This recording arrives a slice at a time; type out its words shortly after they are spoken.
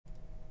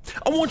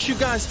I want you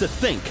guys to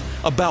think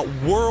about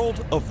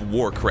World of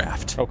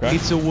Warcraft. Okay.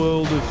 It's a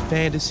world of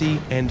fantasy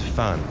and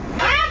fun.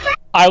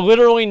 I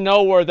literally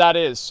know where that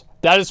is.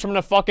 That is from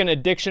the fucking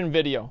addiction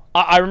video.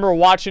 I remember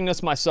watching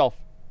this myself.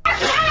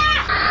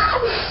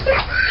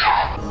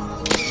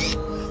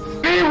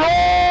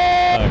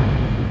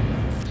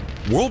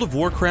 World of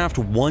Warcraft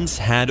once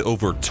had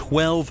over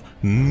 12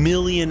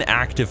 million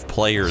active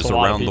players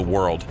around the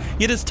world.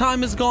 Yet as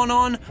time has gone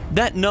on,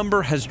 that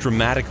number has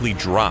dramatically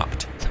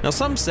dropped. Now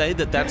some say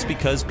that that's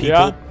because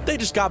people, they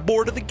just got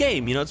bored of the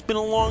game. You know, it's been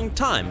a long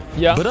time.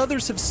 Yeah. But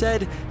others have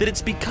said that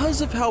it's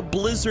because of how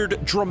Blizzard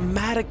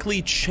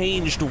dramatically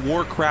changed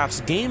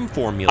Warcraft's game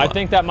formula. I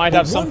think that might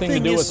have something to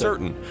do with it. One thing is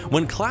certain.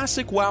 When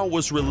Classic WoW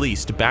was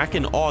released back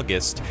in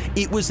August,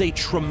 it was a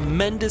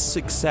tremendous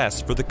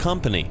success for the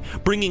company,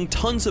 bringing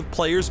tons of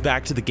players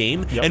back to the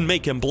game and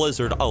making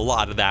Blizzard a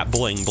lot of that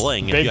bling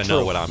bling, if you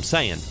know what I'm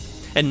saying.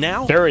 And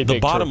now, the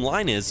bottom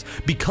line is,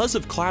 because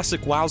of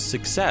Classic WoW's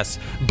success,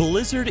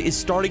 Blizzard is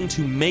starting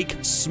to make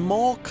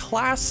small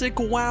Classic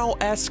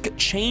WoW-esque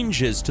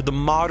changes to the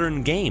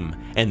modern game.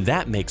 And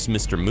that makes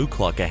Mr.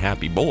 Mookluck a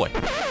happy boy.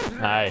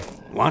 Hi.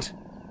 What?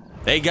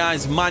 Hey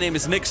guys, my name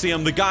is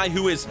Nixxiom, the guy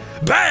who is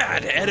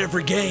bad at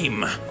every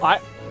game.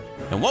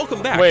 And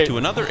welcome back to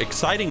another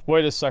exciting...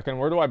 Wait a second,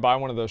 where do I buy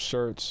one of those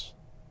shirts?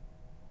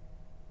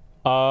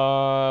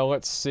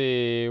 Let's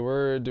see,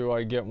 where do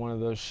I get one of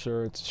those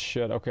shirts?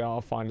 Shit, okay, I'll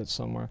find it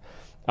somewhere.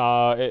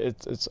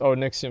 It's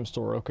Nixxiom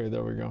store, okay,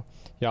 there we go.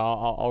 Yeah,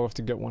 I'll have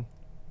to get one.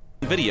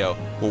 Video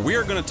where we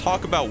are going to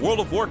talk about World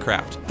of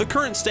Warcraft, the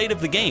current state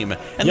of the game,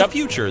 and the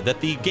future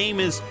that the game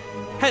is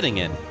heading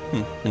in,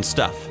 and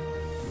stuff.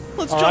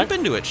 Let's jump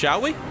into it,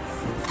 shall we?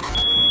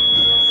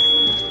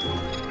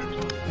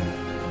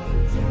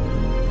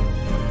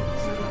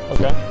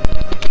 Okay.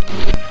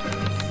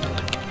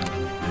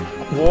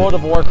 World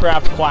of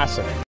Warcraft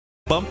Classic.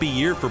 Bumpy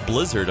year for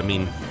Blizzard. I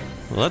mean,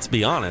 let's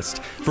be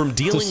honest. From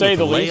dealing with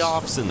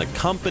layoffs in the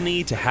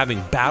company to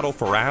having Battle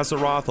for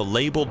Azeroth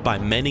labeled by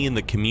many in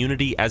the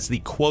community as the,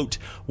 quote,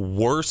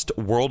 worst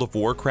World of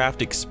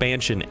Warcraft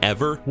expansion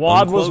ever.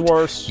 WoD was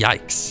worse.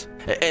 Yikes.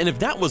 And if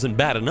that wasn't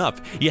bad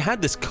enough, you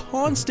had this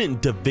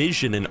constant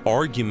division and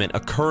argument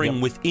occurring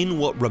within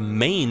what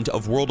remained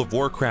of World of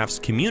Warcraft's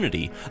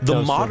community,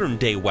 the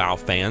modern-day WoW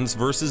fans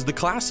versus the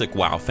classic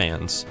WoW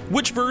fans.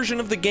 Which version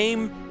of the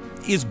game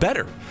is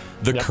better?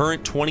 The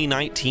current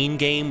 2019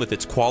 game with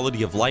its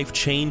quality of life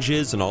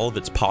changes and all of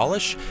its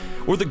polish?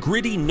 Or the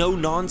gritty,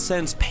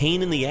 no-nonsense,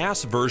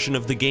 pain-in-the-ass version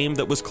of the game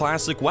that was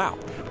classic WoW?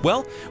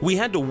 Well, we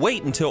had to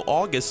wait until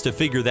August to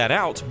figure that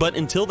out, but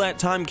until that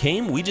time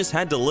came, we just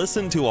had to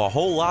listen to a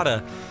whole lot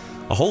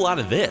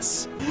of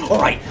this.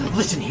 Alright,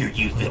 listen here,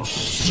 you little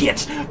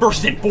shit.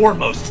 First and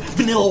foremost,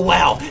 Vanilla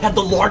WoW had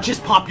the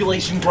largest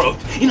population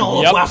growth in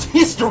all of WoW's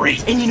history.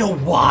 And you know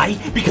why?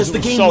 Because the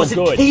game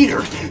wasn't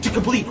catered to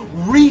complete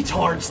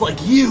retards like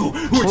you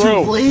who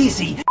are too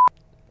lazy.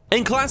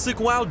 And Classic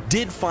WoW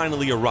did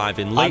finally arrive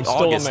in late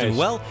August, and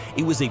well,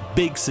 it was a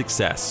big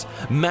success.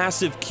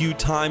 Massive queue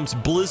times,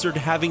 Blizzard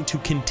having to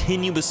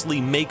continuously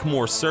make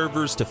more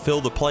servers to fill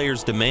the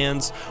players'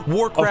 demands,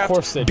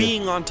 Warcraft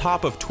being on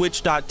top of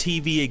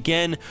Twitch.tv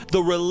again.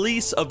 The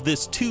release of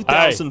this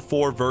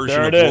 2004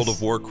 version of World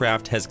of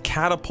Warcraft has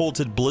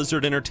catapulted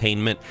Blizzard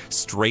Entertainment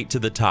straight to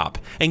the top.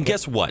 And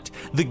guess what?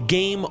 The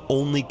game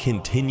only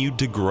continued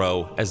to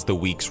grow as the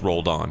weeks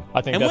rolled on.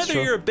 And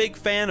whether you're a big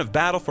fan of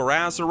Battle for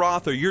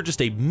Azeroth or you're just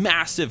a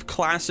massive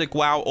classic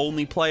WoW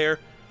only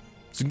player,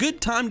 it's a good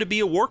time to be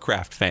a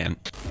Warcraft fan.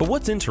 But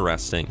what's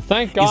interesting is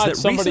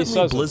that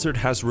recently Blizzard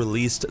has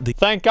released the...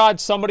 Thank God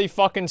somebody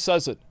fucking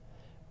says it.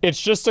 It's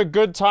just a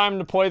good time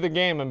to play the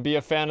game and be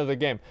a fan of the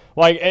game.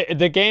 Like,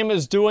 the game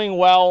is doing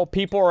well,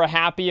 people are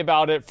happy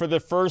about it for the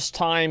first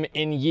time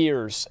in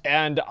years,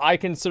 and I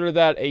consider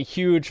that a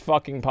huge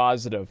fucking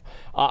positive.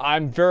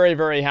 I'm very,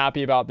 very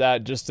happy about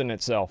that just in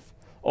itself.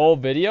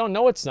 Old video?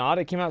 No, it's not.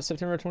 It came out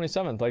September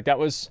 27th. Like,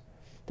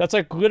 that's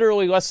like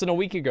literally less than a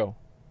week ago.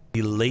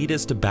 The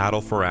latest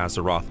Battle for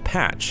Azeroth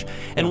patch,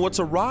 and what's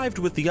arrived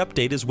with the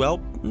update is,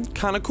 well,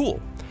 kind of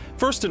cool.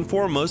 First and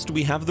foremost,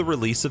 we have the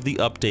release of the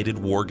updated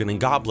Worgen and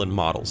Goblin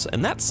models,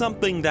 and that's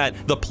something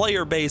that the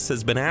player base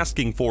has been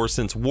asking for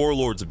since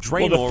Warlords of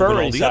Draenor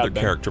when all the other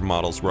character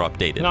models were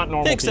updated. Not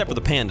normal except for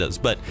the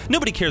pandas, but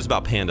nobody cares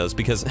about pandas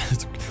because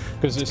it's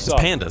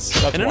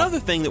pandas. And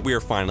another thing that we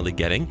are finally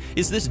getting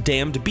is this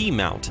damned B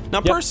mount. Now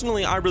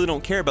personally, I really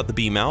don't care about the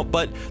B mount,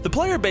 but the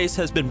player base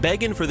has been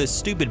begging for this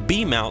stupid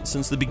B mount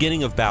since the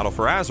beginning of Battle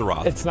for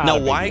Azeroth. It's not now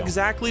why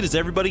exactly does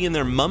everybody and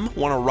their mum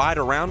want to ride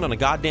around on a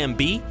goddamn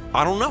bee?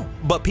 I don't know.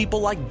 But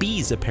people like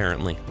bees,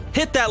 apparently.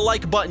 Hit that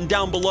like button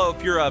down below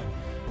if you're a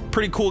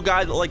pretty cool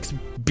guy that likes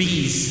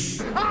bees.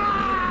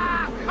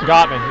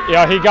 Got me.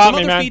 Yeah, he got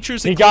me, man.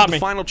 Features he got me.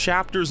 The final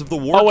chapters of the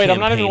war campaign, I'm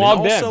not even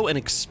logged in. Also an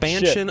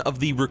expansion of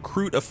the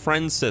Recruit a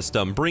Friend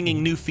system,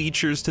 bringing new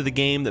features to the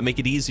game that make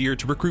it easier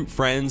to recruit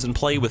friends and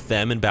play with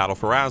them in Battle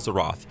for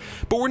Azeroth.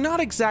 But we're not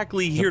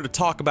exactly here to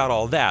talk about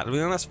all that. I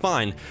mean, that's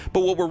fine.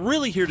 But what we're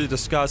really here to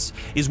discuss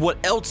is what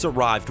else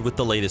arrived with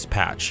the latest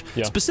patch.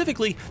 Yeah.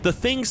 Specifically, the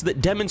things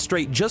that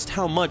demonstrate just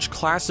how much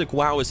Classic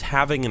WoW is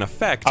having an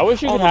effect on the modern game. I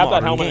wish you could have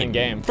that helmet in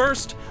game.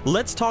 First,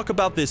 let's talk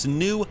about this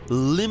new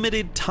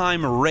limited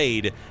time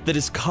raid that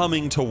is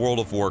coming to World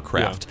of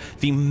Warcraft. Yeah.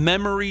 The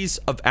Memories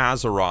of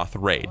Azeroth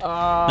raid.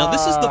 Now,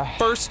 this is the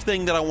first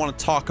thing that I want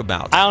to talk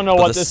about. I don't know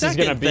what this is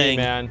going to be,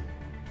 man.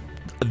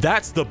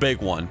 That's the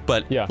big one,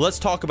 but yeah. Let's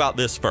talk about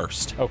this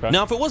first. Okay.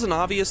 Now, if it wasn't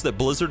obvious that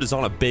Blizzard is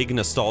on a big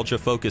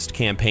nostalgia-focused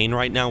campaign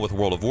right now with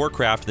World of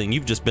Warcraft, then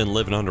you've just been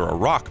living under a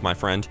rock, my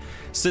friend.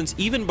 Since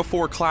even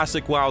before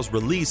Classic WoW's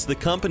release, the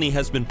company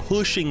has been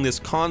pushing this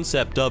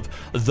concept of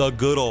the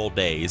good old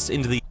days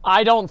into the...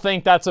 I don't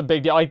think that's a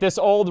big deal. Like, this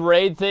old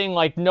raid thing,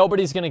 like,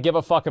 nobody's going to give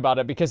a fuck about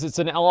it because it's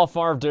an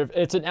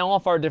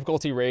LFR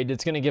difficulty raid.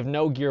 It's going to give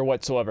no gear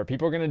whatsoever.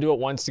 People are going to do it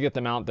once to get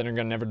them out, then they're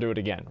going to never do it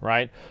again,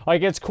 right?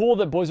 Like, it's cool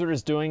that Blizzard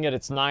is doing it.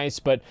 It's nice,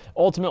 but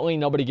ultimately,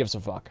 nobody gives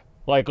a fuck.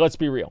 Like, let's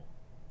be real.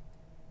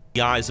 The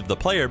eyes of the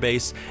player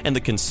base and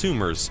the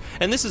consumers,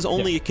 and this is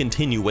only a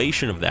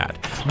continuation of that.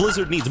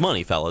 Blizzard needs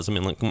money, fellas. I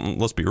mean, like,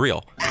 let's be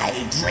real. I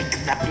drink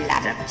the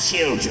blood of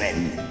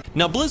children.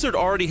 Now, Blizzard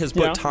already has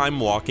put time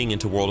walking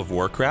into World of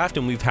Warcraft,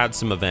 and we've had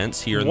some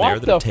events here and there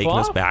that have taken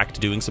us back to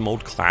doing some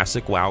old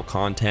classic WoW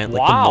content,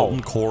 like the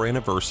Molten Core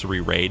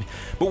Anniversary raid,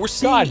 but we're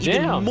seeing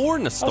even more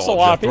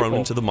nostalgia thrown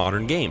into the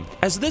modern game,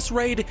 as this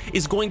raid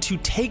is going to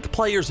take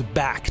players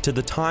back to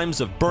the times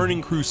of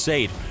Burning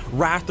Crusade,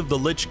 Wrath of the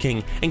Lich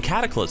King, and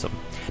Cataclysm.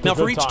 Now,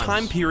 for each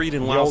time period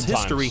in WoW's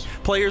history,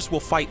 players will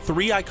fight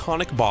 3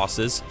 iconic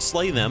bosses,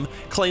 slay them,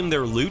 claim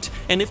their loot,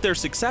 and if they're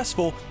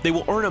successful, they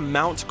will earn a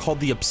mount called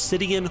the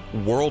Obsidian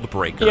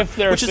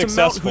Worldbreaker, which is a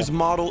mount whose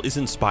model is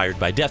inspired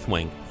by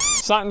Deathwing.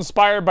 It's not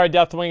inspired by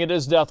Deathwing, it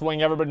is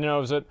Deathwing, everybody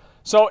knows it.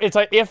 So it's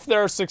like, if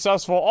they're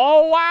successful,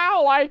 oh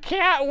wow, I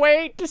can't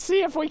wait to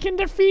see if we can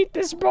defeat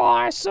this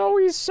boss. Oh,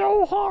 he's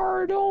so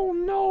hard, oh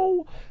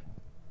no.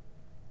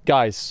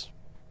 Guys,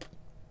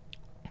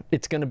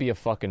 it's gonna be a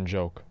fucking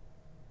joke.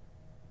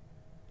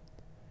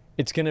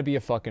 It's gonna be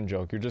a fucking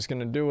joke. You're just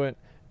gonna do it,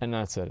 and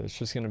that's it. It's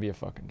just gonna be a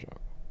fucking joke.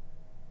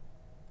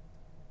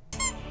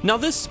 Now,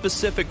 this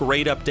specific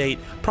raid update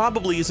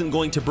probably isn't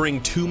going to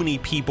bring too many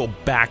people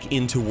back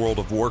into World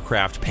of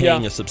Warcraft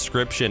paying a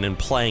subscription and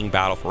playing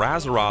Battle for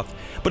Azeroth,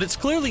 but it's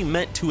clearly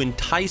meant to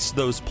entice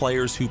those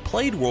players who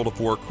played World of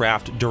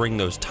Warcraft during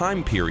those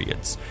time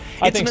periods.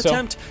 It's an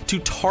attempt to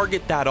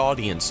target that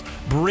audience,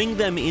 bring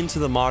them into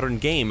the modern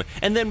game,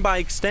 and then by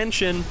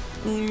extension,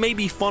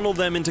 maybe funnel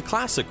them into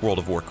Classic World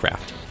of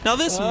Warcraft. Now,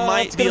 this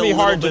might be a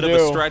little bit of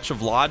a stretch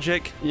of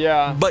logic,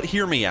 but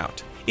hear me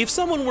out. If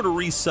someone were to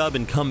resub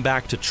and come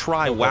back to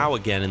try WoW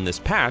again in this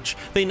patch,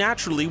 they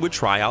naturally would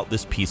try out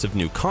this piece of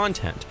new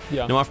content.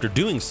 Now, after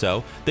doing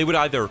so, they would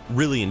either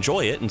really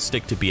enjoy it and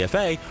stick to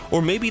BFA,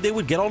 or maybe they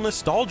would get all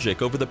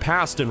nostalgic over the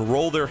past and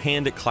roll their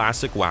hand at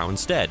Classic WoW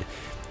instead.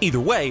 Either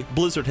way,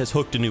 Blizzard has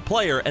hooked a new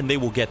player and they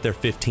will get their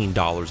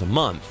 $15 a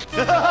month.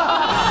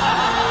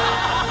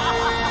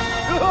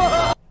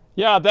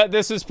 Yeah,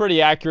 this is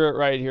pretty accurate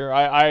right here.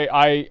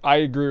 I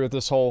agree with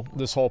this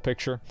whole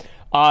picture.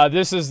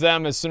 This is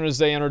them as soon as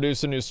they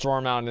introduce a new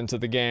Storm Mount into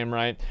the game,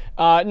 right?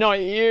 No,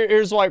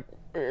 here's why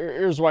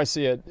I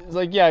see it. It's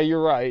like, yeah,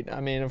 you're right.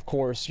 I mean, of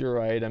course, you're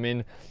right. I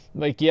mean,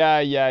 like,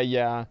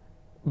 yeah.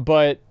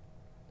 But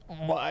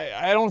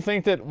I don't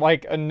think that,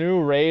 like, a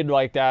new raid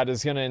like that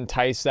is going to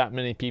entice that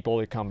many people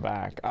to come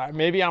back.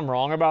 Maybe I'm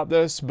wrong about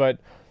this, but,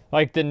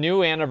 like, the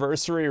new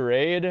anniversary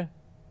raid...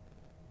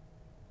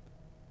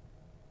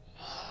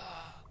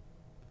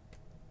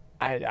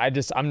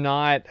 I'm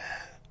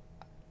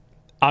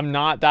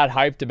not that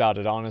hyped about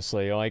it,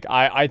 honestly. Like,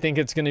 I think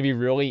it's going to be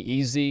really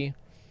easy.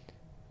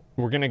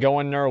 We're going to go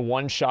in there,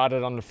 one-shot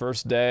it on the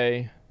first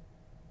day,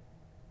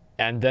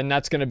 and then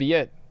that's going to be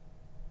it.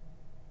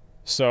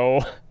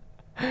 So,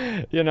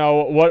 you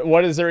know,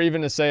 what is there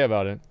even to say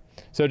about it?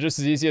 So just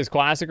as easy as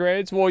classic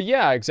raids? Well,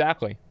 yeah,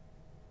 exactly.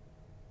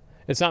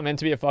 It's not meant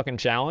to be a fucking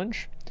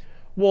challenge?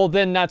 Well,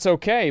 then that's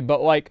okay.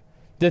 But, like,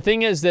 the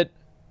thing is that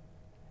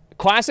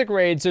classic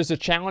raids, there's a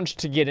challenge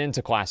to get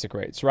into classic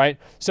raids, right?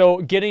 So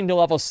getting to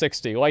level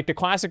 60, like, the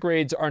classic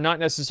raids are not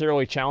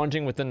necessarily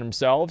challenging within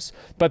themselves,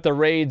 but the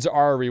raids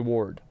are a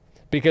reward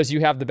because you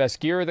have the best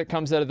gear that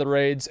comes out of the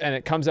raids, and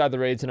it comes out of the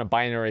raids in a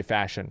binary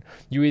fashion.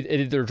 It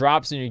either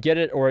drops and you get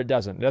it, or it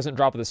doesn't. It doesn't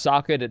drop with a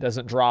socket. It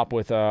doesn't drop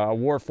with a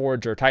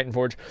Warforge or a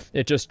Titanforge.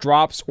 It just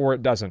drops or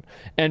it doesn't.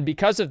 And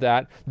because of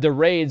that, the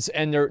raids,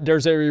 and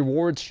there's a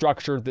reward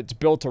structure that's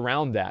built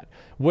around that.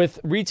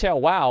 With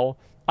retail WoW,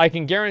 I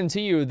can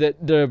guarantee you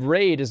that the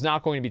raid is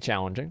not going to be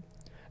challenging.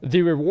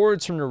 The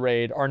rewards from the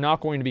raid are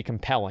not going to be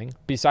compelling,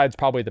 besides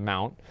probably the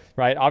mount,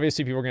 right?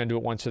 Obviously, people are going to do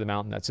it once for the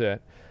mount, and that's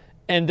it.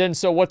 And then,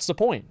 so what's the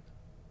point?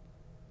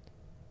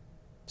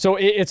 So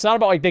it's not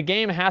about like the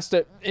game has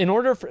to,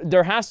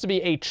 there has to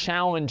be a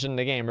challenge in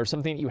the game or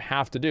something that you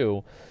have to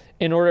do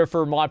in order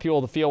for a lot of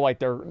people to feel like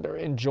they're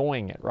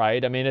enjoying it,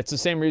 right? I mean, it's the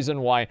same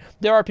reason why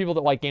there are people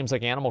that like games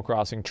like Animal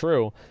Crossing,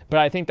 true, but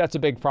I think that's a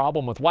big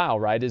problem with WoW,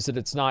 right, is that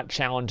it's not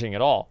challenging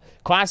at all.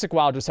 Classic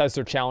WoW just has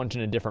their challenge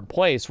in a different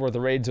place where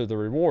the raids are the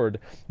reward,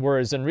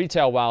 whereas in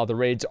retail WoW, the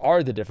raids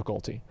are the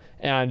difficulty.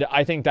 And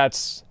I think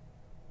it's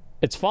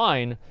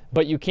fine,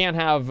 but you can't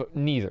have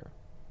neither.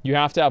 You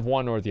have to have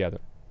one or the other.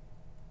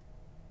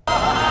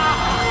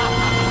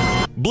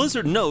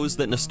 Blizzard knows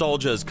that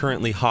nostalgia is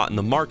currently hot in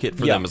the market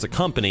for them as a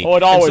company. Oh,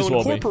 it always and so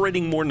will be.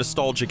 incorporating more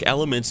nostalgic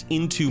elements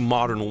into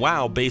modern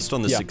WoW based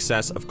on the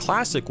success of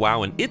classic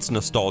WoW and its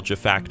nostalgia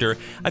factor,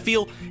 I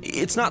feel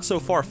it's not so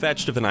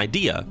far-fetched of an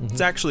idea.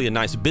 It's actually a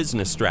nice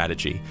business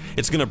strategy.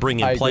 It's going to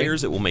bring in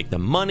players, it will make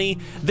them money.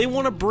 They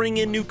want to bring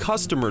in new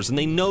customers, and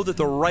they know that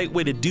the right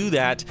way to do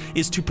that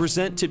is to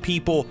present to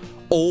people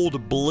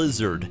old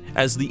Blizzard,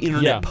 as the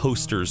internet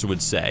posters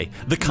would say.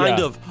 The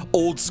kind of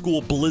old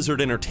school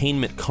Blizzard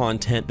entertainment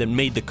content that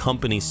made the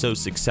company so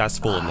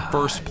successul in the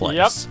first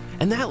place.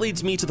 And that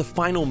leads me to the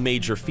final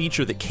major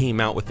feature that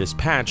came out with this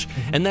patch,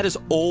 and that is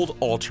Old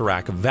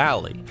Alterac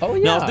Valley.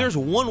 Now, if there's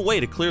one way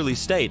to clearly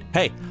state,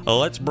 hey,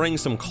 let's bring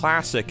some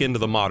classic into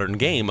the modern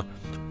game,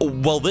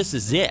 well, this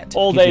is it.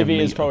 Old AV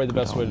is probably the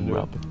best way to do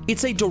it.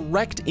 It's a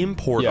direct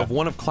import of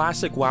one of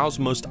Classic WoW's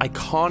most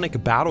iconic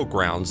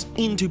battlegrounds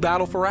into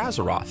Battle for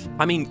Azeroth.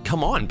 I mean,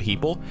 come on,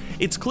 people.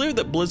 It's clear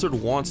that Blizzard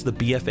wants the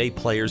BFA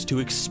players to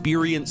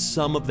experience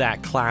some of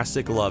that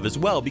classic love as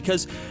well,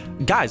 because,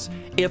 guys,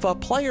 if a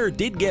player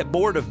did get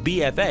bored of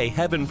BFA,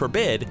 heaven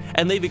forbid,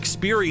 and they've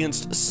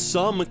experienced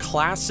some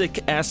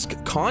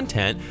classic-esque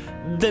content,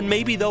 then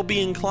maybe they'll be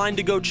inclined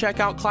to go check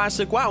out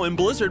Classic WoW, and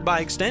Blizzard,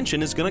 by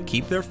extension, is going to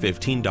keep their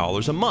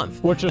 $15 a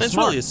month. Which is it's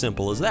smart. really as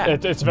simple as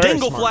that. It's very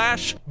Dingle smart.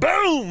 Flash,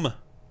 boom!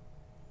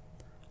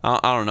 I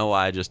don't know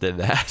why I just did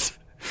that.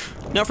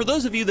 Now, for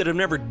those of you that have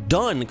never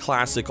done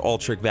Classic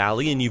Alterac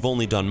Valley and you've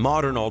only done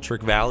Modern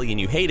Alterac Valley and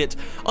you hate it,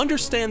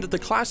 understand that the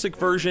Classic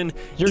version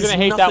is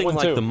nothing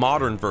like the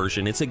Modern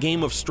version. It's a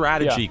game of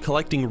strategy,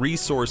 collecting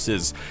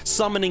resources,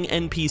 summoning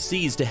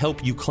NPCs to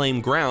help you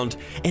claim ground,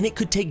 and it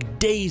could take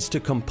days to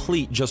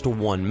complete just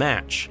one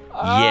match.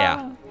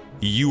 Yeah.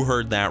 You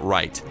heard that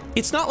right.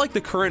 It's not like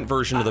the current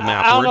version of the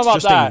map where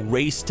it's just a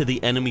race to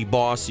the enemy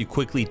boss, you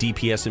quickly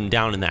DPS him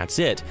down, and that's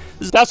it.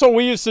 That's what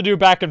we used to do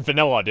back in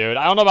vanilla, dude.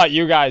 I don't know about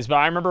you guys, but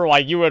I remember,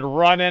 like, you would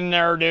run in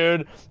there,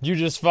 dude. You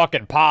just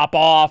fucking pop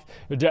off,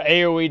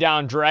 AoE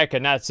down Drek,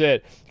 and that's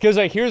it. Because,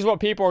 like, here's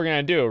what people are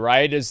going to do,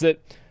 right? Is that,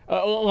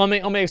 let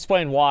me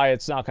explain why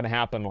it's not going to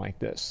happen like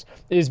this.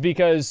 Is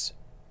because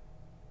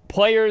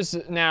players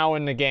now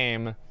in the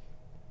game,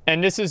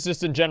 and this is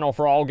just in general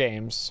for all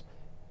games,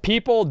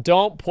 people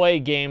don't play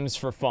games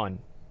for fun.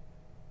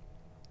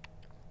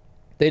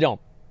 They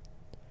don't.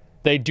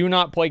 They do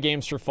not play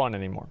games for fun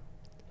anymore.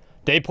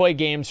 They play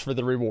games for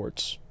the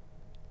rewards.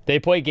 They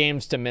play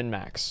games to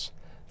min-max.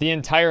 The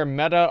entire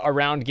meta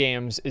around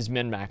games is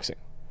min-maxing.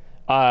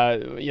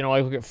 You know,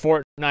 I look at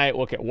Fortnite,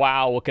 look at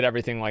WoW, look at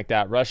everything like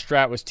that. Rush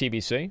Strat was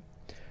TBC.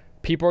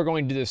 People are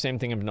going to do the same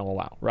thing in vanilla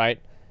WoW,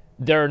 right?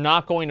 They're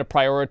not going to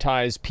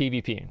prioritize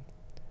PvP.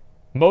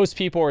 Most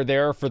people are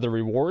there for the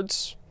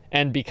rewards.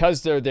 And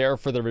because they're there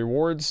for the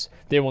rewards,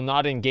 they will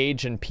not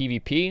engage in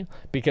PvP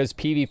because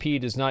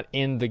PvP does not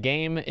end the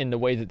game in the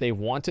way that they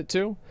want it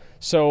to.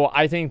 So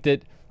I think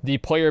that the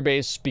player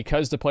base,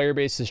 because the player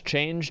base has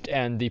changed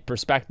and the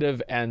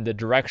perspective and the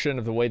direction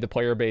of the way the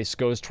player base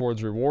goes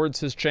towards rewards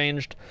has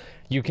changed,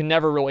 you can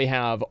never really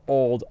have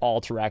old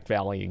Alterac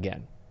Valley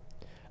again.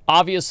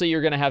 Obviously,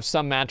 you're going to have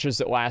some matches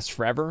that last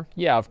forever.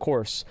 Yeah, of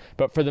course.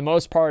 But for the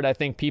most part, I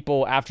think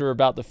people, after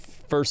about the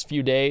first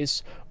few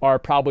days, are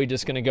probably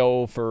just going to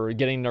go for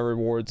getting their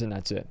rewards, and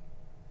that's it.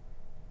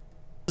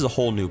 Is a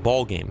whole new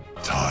ballgame.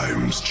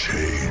 Times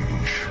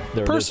change.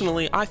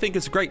 Personally, I think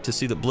it's great to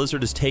see that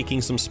Blizzard is taking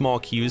some small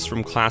cues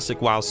from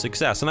Classic WoW's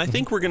success, and I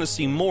think we're going to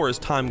see more as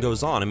time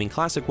goes on. I mean,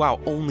 Classic WoW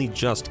only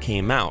just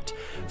came out.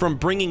 From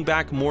bringing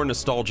back more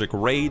nostalgic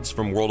raids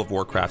from World of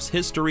Warcraft's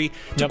history,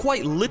 to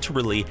quite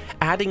literally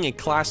adding a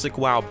Classic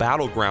WoW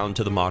battleground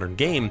to the modern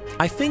game,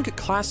 I think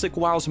Classic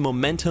WoW's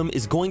momentum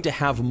is going to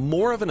have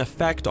more of an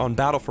effect on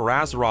Battle for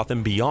Azeroth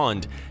and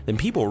beyond than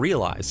people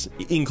realize,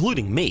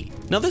 including me.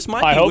 Now, this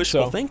might be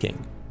wishful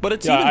thinking, but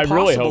it's even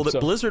possible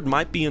that Blizzard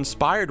might be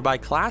inspired by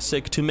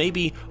Classic to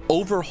maybe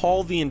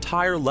overhaul the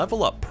entire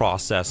level up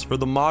process for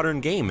the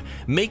modern game,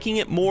 making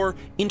it more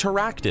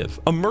interactive,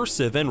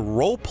 immersive, and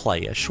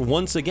role-play-ish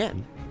once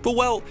again. But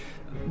well,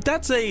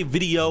 that's a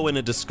video and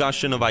a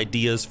discussion of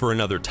ideas for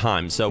another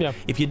time, so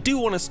if you do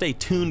want to stay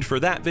tuned for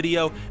that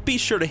video, be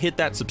sure to hit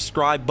that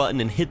subscribe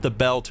button and hit the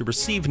bell to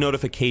receive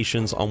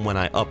notifications on when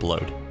I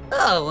upload.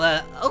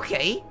 Oh,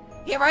 okay.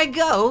 Here I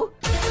go.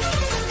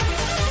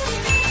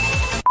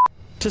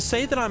 To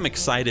say that I'm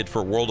excited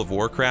for World of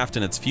Warcraft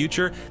and its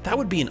future, that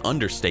would be an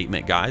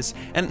understatement, guys.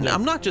 And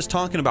I'm not just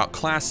talking about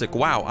Classic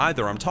WoW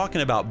either, I'm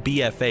talking about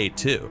BFA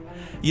too.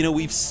 You know,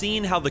 we've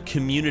seen how the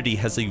community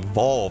has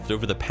evolved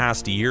over the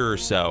past year or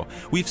so.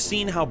 We've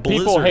seen how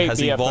Blizzard has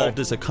BFA. Evolved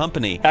as a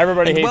company.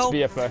 Everybody hates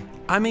BFA.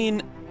 I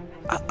mean,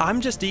 I'm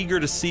just eager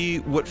to see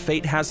what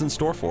fate has in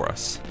store for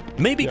us.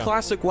 Maybe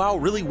Classic WoW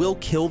really will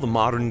kill the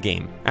modern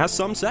game, as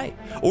some say.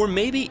 Or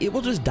maybe it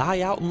will just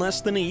die out in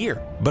less than a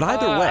year. But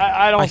either way,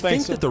 I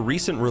think that the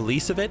recent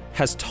release of it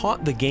has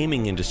taught the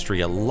gaming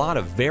industry a lot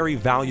of very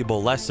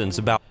valuable lessons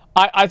about...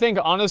 I think,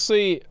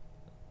 honestly,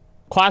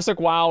 Classic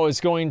WoW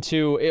is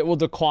it will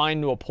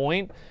decline to a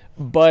point,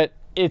 but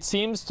it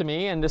seems to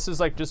me, and this is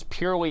like just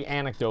purely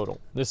anecdotal.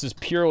 This is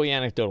purely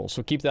anecdotal,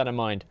 so keep that in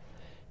mind.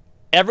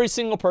 Every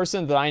single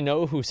person that I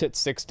know who's hit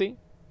 60,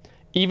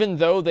 even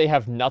though they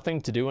have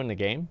nothing to do in the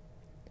game,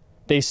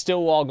 they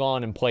still log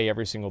on and play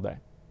every single day.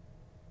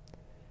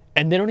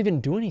 And they don't even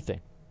do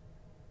anything.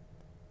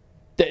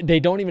 They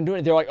don't even do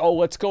it. They're like, oh,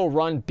 let's go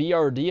run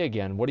BRD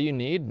again. What do you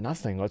need?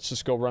 Nothing. Let's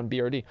just go run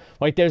BRD.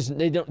 Like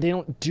they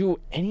don't do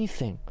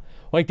anything.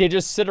 Like they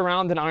just sit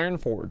around in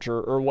Ironforge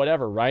or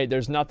whatever, right?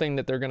 There's nothing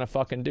that they're gonna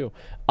fucking do.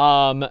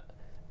 I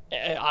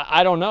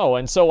don't know.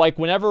 And so like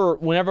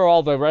whenever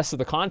all the rest of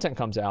the content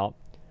comes out,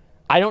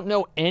 I don't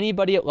know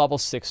anybody at level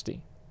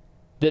 60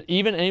 that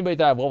even anybody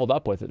that I've leveled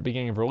up with at the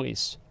beginning of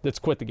release that's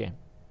quit the game.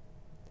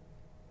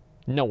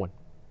 No one.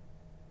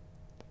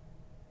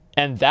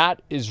 And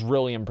that is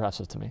really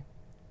impressive to me.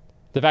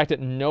 The fact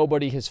that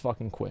nobody has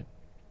fucking quit.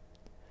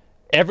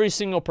 Every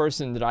single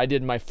person that I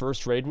did my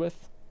first raid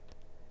with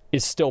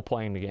is still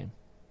playing the game.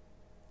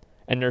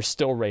 And they're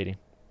still raiding.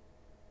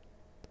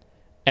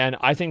 And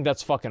I think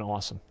that's fucking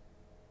awesome.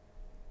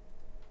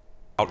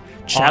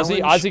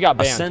 Ozzy got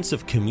banned. A sense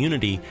of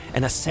community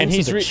and a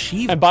sense of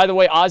achievement. And by the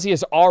way, Ozzy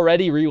is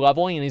already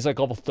re-leveling and he's like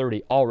level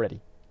 30 already.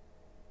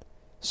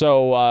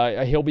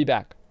 So he'll be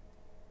back.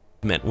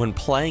 When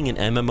playing an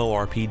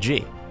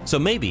MMORPG. So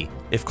maybe,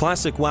 if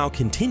Classic WoW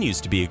continues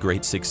to be a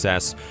great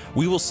success,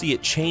 we will see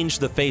it change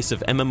the face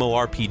of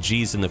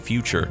MMORPGs in the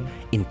future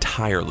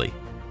entirely.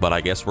 But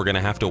I guess we're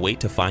gonna have to wait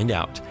to find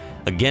out.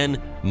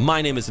 Again,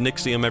 my name is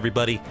Nixxiom,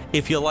 everybody.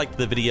 If you liked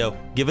the video,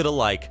 give it a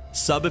like,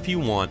 sub if you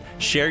want,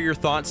 share your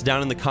thoughts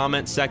down in the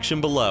comments section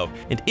below,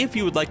 and if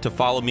you would like to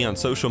follow me on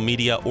social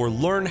media or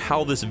learn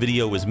how this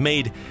video was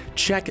made,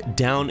 check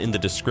down in the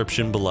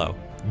description below.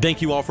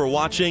 Thank you all for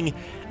watching,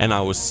 and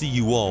I will see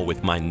you all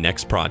with my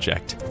next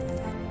project.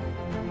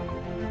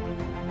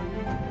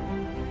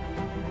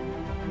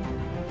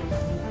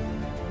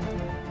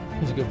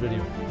 It was a good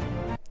video.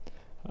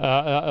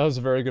 That was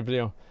a very good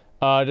video.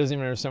 Doesn't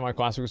even understand why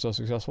Classic was so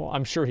successful.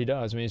 I'm sure he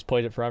does. I mean, he's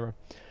played it forever.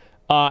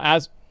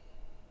 As